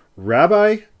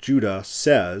 Rabbi Judah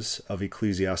says of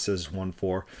Ecclesiastes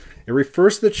 1:4, it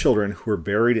refers to the children who were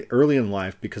buried early in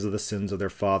life because of the sins of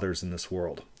their fathers in this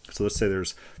world. So let's say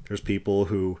there's people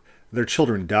who their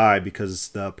children die because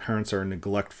the parents are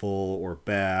neglectful or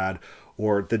bad,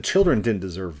 or the children didn't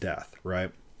deserve death,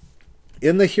 right?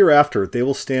 In the hereafter, they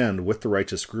will stand with the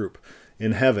righteous group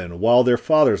in heaven, while their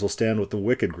fathers will stand with the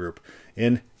wicked group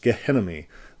in Gehenna.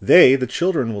 They, the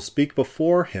children, will speak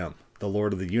before him, the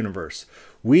Lord of the universe.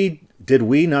 Did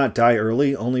we not die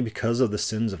early only because of the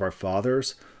sins of our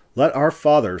fathers? Let our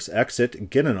fathers exit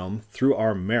Gehenna through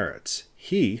our merits.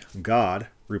 He, God,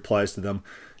 replies to them,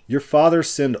 your fathers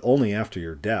sinned only after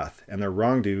your death, and their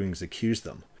wrongdoings accused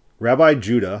them. Rabbi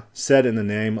Judah said in the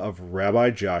name of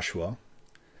Rabbi Joshua,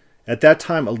 at that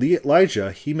time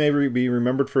Elijah, he may be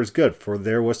remembered for his good, for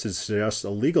there was to suggest a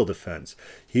legal defense.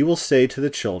 He will say to the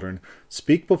children,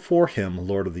 speak before him,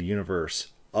 Lord of the universe.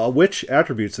 Which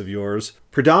attributes of yours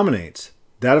predominates,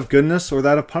 that of goodness or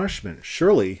that of punishment?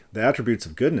 Surely the attributes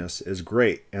of goodness is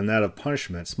great, and that of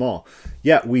punishment small.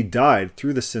 Yet we died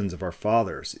through the sins of our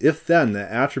fathers. If then the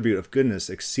attribute of goodness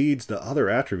exceeds the other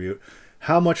attribute,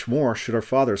 how much more should our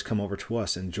fathers come over to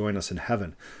us and join us in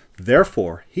heaven?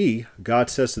 Therefore, he, God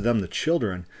says to them, the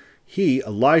children, he,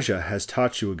 Elijah, has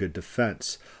taught you a good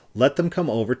defense. Let them come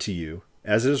over to you.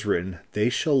 As it is written, they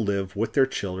shall live with their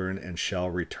children and shall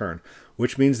return.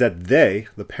 Which means that they,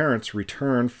 the parents,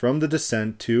 returned from the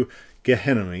descent to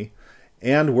Gehenna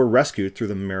and were rescued through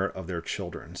the merit of their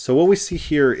children. So what we see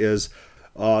here is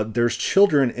there's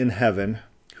children in heaven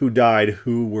who died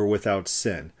who were without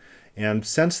sin. And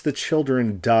since the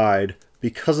children died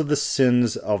because of the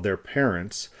sins of their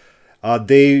parents,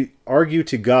 they argue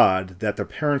to God that their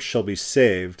parents shall be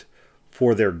saved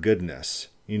for their goodness,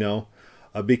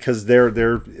 because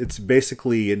it's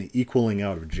basically an equaling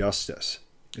out of justice.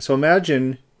 So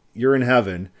imagine you're in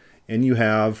heaven and you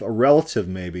have a relative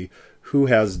maybe who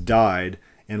has died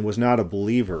and was not a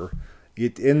believer.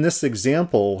 In this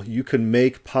example, you can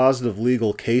make positive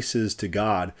legal cases to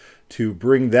God to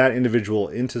bring that individual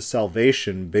into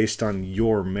salvation based on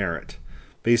your merit,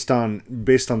 based on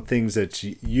things that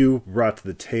you brought to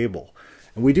the table.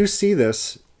 And we do see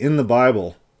this in the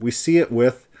Bible. We see it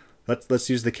with, let's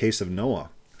use the case of Noah.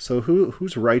 So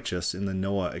who's righteous in the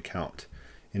Noah account?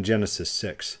 In Genesis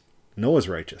 6, Noah's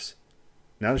righteous.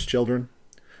 Not his children,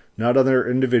 not other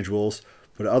individuals,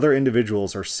 but other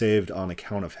individuals are saved on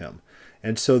account of him.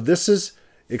 And so this is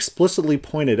explicitly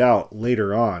pointed out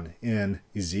later on in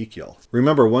Ezekiel.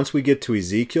 Remember, once we get to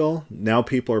Ezekiel, now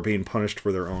people are being punished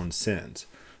for their own sins.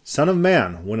 Son of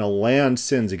man, when a land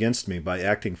sins against me by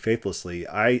acting faithlessly,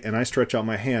 I stretch out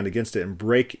my hand against it and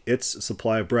break its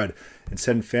supply of bread and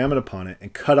send famine upon it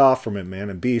and cut off from it man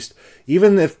and beast,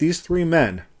 even if these three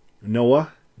men,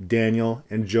 Noah, Daniel,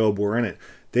 and Job, were in it,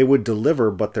 they would deliver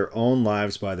but their own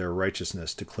lives by their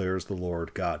righteousness, declares the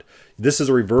Lord God. This is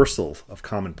a reversal of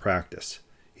common practice.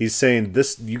 He's saying,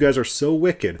 this, you guys are so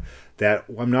wicked that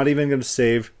I'm not even going to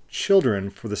save children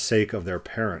for the sake of their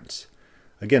parents.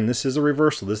 Again, this is a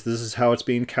reversal. This is how it's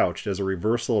being couched, as a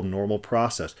reversal of normal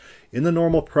process. In the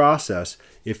normal process,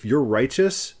 if you're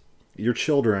righteous, your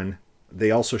children, they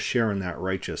also share in that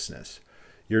righteousness.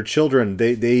 Your children,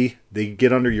 they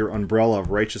get under your umbrella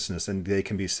of righteousness, and they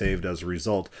can be saved as a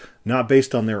result, not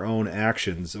based on their own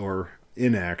actions or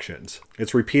inactions.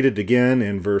 It's repeated again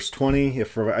in verse 20.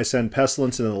 If I send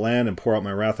pestilence into the land and pour out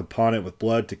my wrath upon it with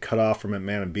blood to cut off from it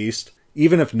man and beast,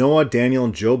 even if Noah, Daniel,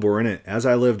 and Job were in it, as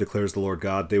I live, declares the Lord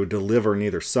God, they would deliver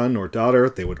neither son nor daughter.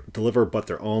 They would deliver but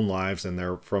their own lives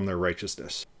and from their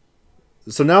righteousness.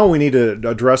 So now we need to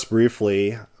address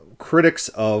briefly critics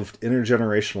of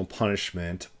intergenerational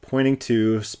punishment, pointing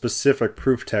to specific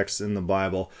proof texts in the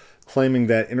Bible, claiming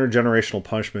that intergenerational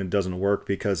punishment doesn't work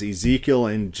because Ezekiel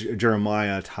and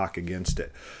Jeremiah talk against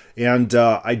it. And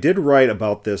I did write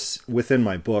about this within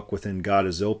my book, Within God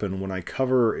is Open, when I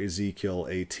cover Ezekiel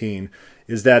 18,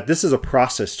 is that this is a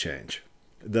process change.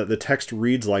 The text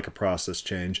reads like a process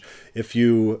change. If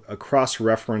you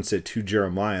cross-reference it to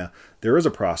Jeremiah, there is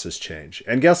a process change.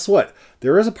 And guess what?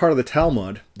 There is a part of the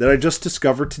Talmud that I just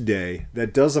discovered today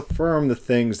that does affirm the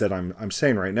things that I'm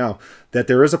saying right now, that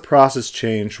there is a process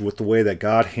change with the way that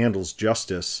God handles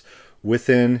justice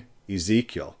within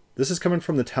Ezekiel. This is coming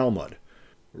from the Talmud.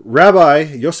 Rabbi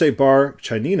Yosef bar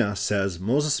Chanina says,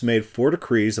 Moses made 4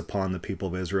 decrees upon the people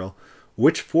of Israel,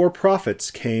 which 4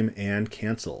 prophets came and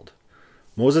canceled.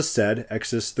 Moses said,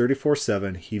 Exodus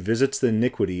 34:7, he visits the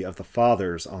iniquity of the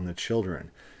fathers on the children.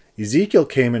 Ezekiel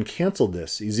came and canceled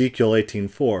this. Ezekiel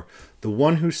 18:4, the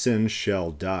one who sins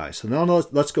shall die. So now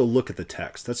let's go look at the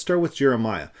text. Let's start with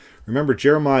Jeremiah. Remember,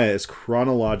 Jeremiah is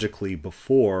chronologically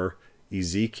before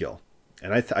Ezekiel.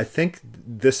 And I think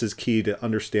this is key to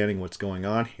understanding what's going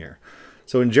on here.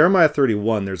 So in Jeremiah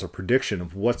 31, there's a prediction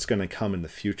of what's going to come in the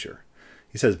future.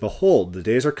 He says, behold, the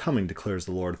days are coming, declares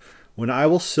the Lord, when I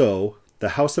will sow the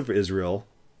house of Israel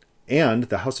and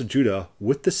the house of Judah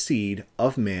with the seed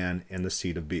of man and the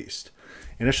seed of beast.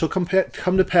 And it shall come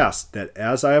to pass that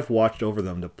as I have watched over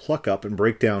them to pluck up and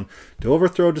break down, to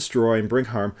overthrow, destroy, and bring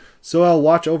harm, so I'll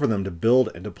watch over them to build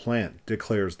and to plant,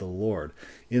 declares the Lord.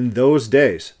 In those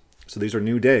days, so these are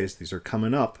new days, these are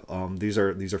coming up, these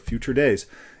are future days.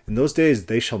 In those days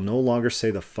they shall no longer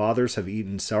say the fathers have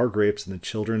eaten sour grapes and the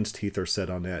children's teeth are set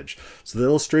on edge. So the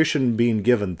illustration being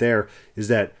given there is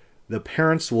that the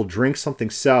parents will drink something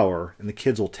sour and the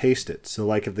kids will taste it. So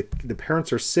like if the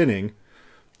parents are sinning,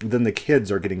 then the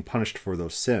kids are getting punished for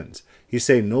those sins. He's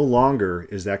saying no longer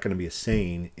is that going to be a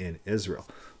saying in Israel.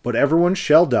 But everyone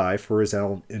shall die for his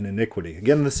own iniquity.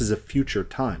 Again, this is a future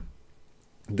time.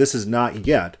 This is not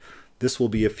yet. This will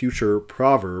be a future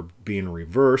proverb being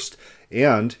reversed,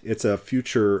 and it's a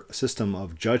future system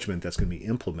of judgment that's going to be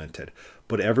implemented.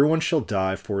 But everyone shall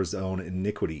die for his own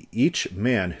iniquity. Each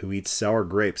man who eats sour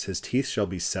grapes, his teeth shall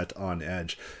be set on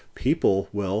edge. People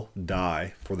will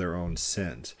die for their own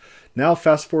sins. Now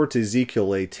fast forward to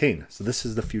Ezekiel 18. So this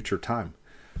is the future time.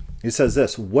 He says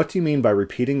this, what do you mean by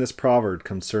repeating this proverb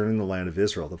concerning the land of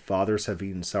Israel? The fathers have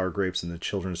eaten sour grapes and the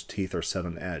children's teeth are set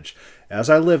on edge.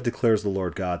 As I live, declares the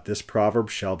Lord God, this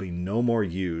proverb shall be no more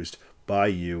used by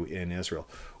you in Israel.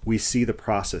 We see the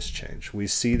process change. We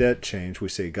see that change. We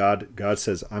say, God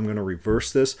says, I'm going to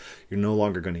reverse this. You're no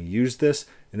longer going to use this.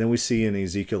 And then we see in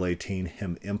Ezekiel 18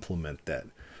 him implement that.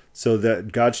 So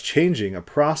that God's changing a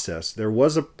process. There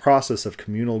was a process of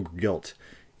communal guilt,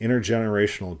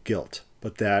 intergenerational guilt,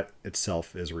 but that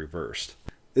itself is reversed.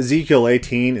 Ezekiel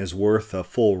 18 is worth a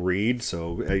full read,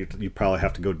 so you probably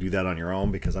have to go do that on your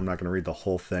own because I'm not going to read the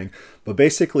whole thing. But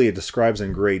basically it describes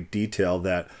in great detail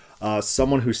that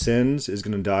someone who sins is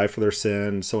going to die for their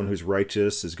sin. Someone who's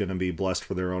righteous is going to be blessed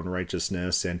for their own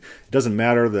righteousness. And it doesn't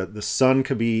matter that the son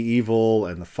could be evil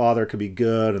and the father could be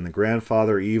good and the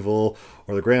grandfather evil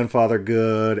or the grandfather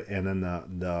good and then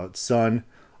the son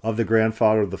of the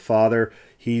grandfather of the father,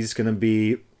 he's going to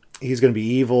be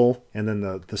evil, and then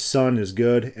the son is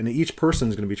good, and each person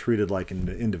is going to be treated like an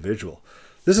individual.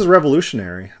 This is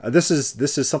revolutionary. This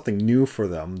is something new for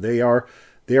them. They are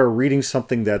reading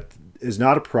something that is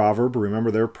not a proverb. Remember,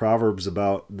 there are proverbs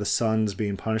about the sons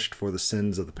being punished for the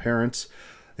sins of the parents.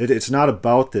 It's not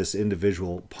about this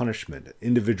individual punishment,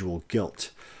 individual guilt.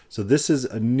 So this is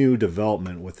a new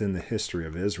development within the history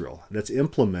of Israel that's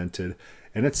implemented,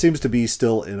 and it seems to be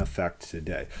still in effect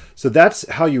today. So that's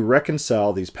how you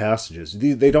reconcile these passages.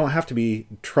 They don't have to be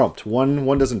trumped.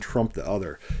 One doesn't trump the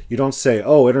other. You don't say,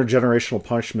 oh, intergenerational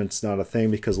punishment's not a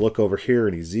thing because look over here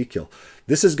in Ezekiel.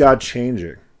 This is God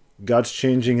changing. God's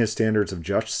changing his standards of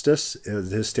justice,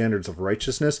 his standards of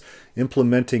righteousness,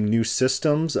 implementing new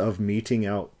systems of meting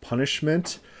out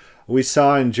punishment. We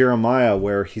saw in Jeremiah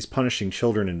where he's punishing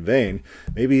children in vain.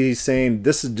 Maybe he's saying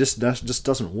this just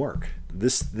doesn't work.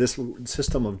 This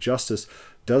system of justice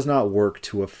does not work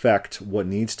to affect what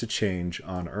needs to change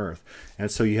on earth.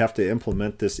 And so you have to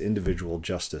implement this individual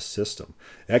justice system.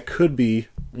 That could be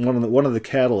one of the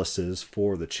catalysts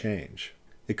for the change.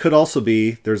 It could also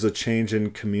be there's a change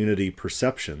in community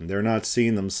perception. They're not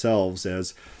seeing themselves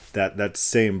as that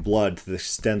same blood to the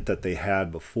extent that they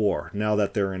had before. Now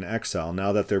that they're in exile,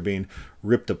 now that they're being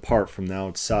ripped apart from the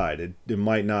outside, it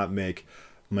might not make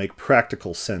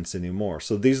practical sense anymore.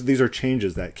 So these are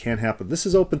changes that can happen. This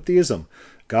is open theism.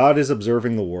 God is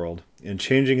observing the world and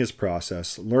changing his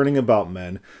process, learning about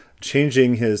men,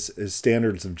 changing his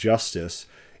standards of justice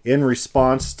in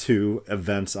response to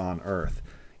events on earth.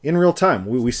 In real time,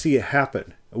 we see it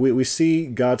happen. We see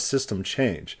God's system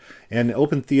change, and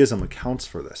open theism accounts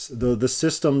for this. The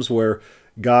systems where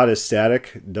God is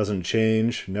static, doesn't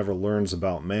change, never learns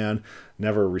about man,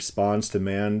 never responds to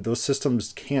man, those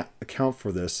systems can't account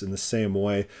for this in the same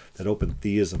way that open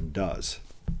theism does.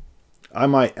 I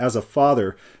might, as a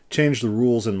father, change the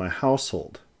rules in my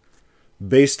household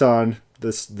based on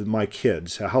my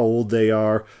kids, how old they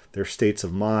are, their states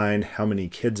of mind, how many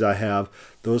kids I have.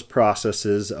 Those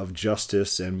processes of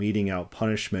justice and meting out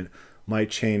punishment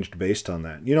might change based on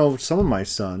that. You know, some of my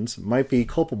sons might be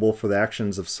culpable for the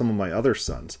actions of some of my other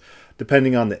sons,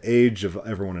 depending on the age of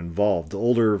everyone involved. The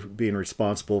older being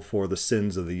responsible for the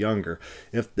sins of the younger.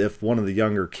 If one of the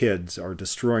younger kids are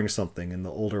destroying something and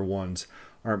the older ones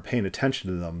aren't paying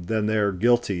attention to them, then they're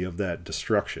guilty of that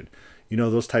destruction. You know,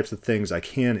 those types of things I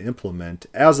can implement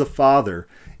as a father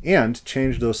and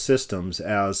change those systems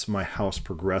as my house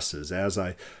progresses, as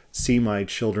I see my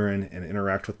children and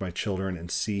interact with my children and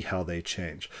see how they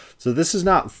change. So this is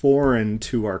not foreign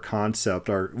to our concept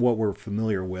or what we're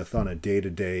familiar with on a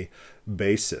day-to-day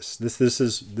basis. This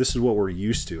is what we're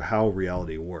used to, how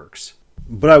reality works.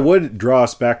 But I would draw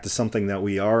us back to something that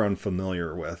we are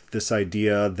unfamiliar with, this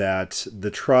idea that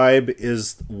the tribe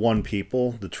is one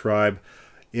people. The tribe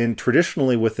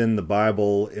traditionally within the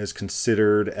Bible is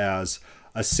considered as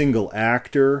a single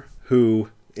actor who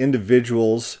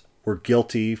individuals were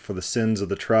guilty for the sins of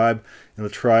the tribe, and the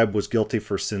tribe was guilty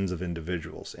for sins of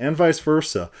individuals, and vice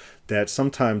versa, that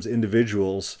sometimes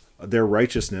individuals, their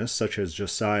righteousness, such as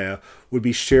Josiah, would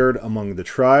be shared among the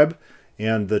tribe,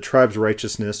 and the tribe's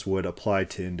righteousness would apply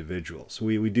to individuals.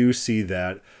 We do see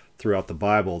that throughout the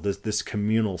Bible, this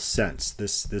communal sense,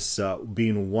 this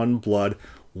being one blood,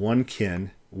 one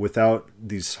kin, without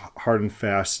these hard and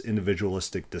fast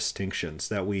individualistic distinctions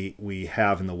that we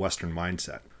have in the Western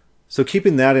mindset. So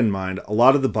keeping that in mind, a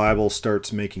lot of the Bible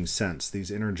starts making sense. These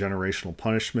intergenerational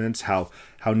punishments, how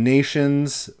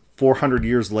nations 400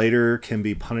 years later can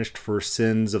be punished for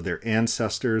sins of their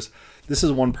ancestors. This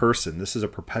is one person. This is a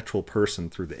perpetual person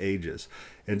through the ages.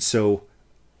 And so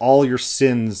all your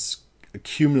sins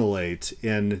accumulate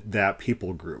in that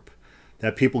people group.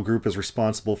 That people group is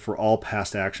responsible for all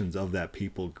past actions of that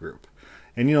people group.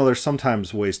 And you know, there's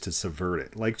sometimes ways to subvert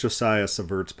it. Like Josiah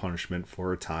subverts punishment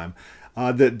for a time.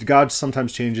 That God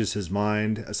sometimes changes his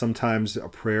mind. Sometimes a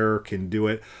prayer can do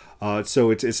it. So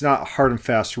it's not a hard and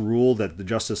fast rule that the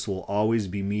justice will always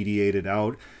be mediated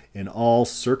out in all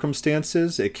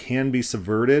circumstances. It can be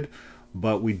subverted,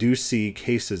 but we do see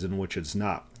cases in which it's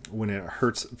not, when it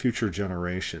hurts future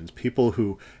generations, people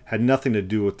who had nothing to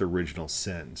do with the original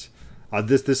sins.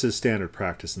 This is standard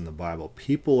practice in the Bible.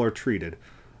 People are treated,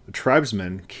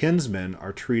 tribesmen, kinsmen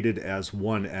are treated as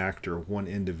one actor, one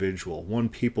individual, one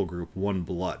people group, one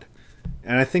blood.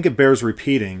 And I think it bears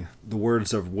repeating the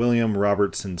words of William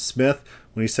Robertson Smith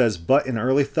when he says, "But in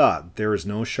early thought, there is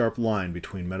no sharp line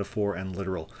between metaphor and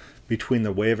literal, between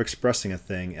the way of expressing a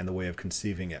thing and the way of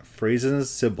conceiving it. Phrases and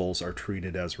symbols are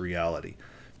treated as reality.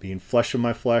 Being flesh of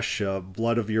my flesh,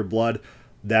 blood of your blood,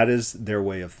 that is their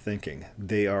way of thinking.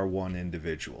 They are one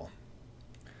individual."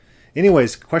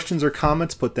 Anyways, questions or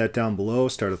comments, put that down below.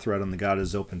 Start a thread on the God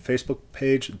is Open Facebook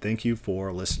page. Thank you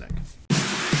for listening.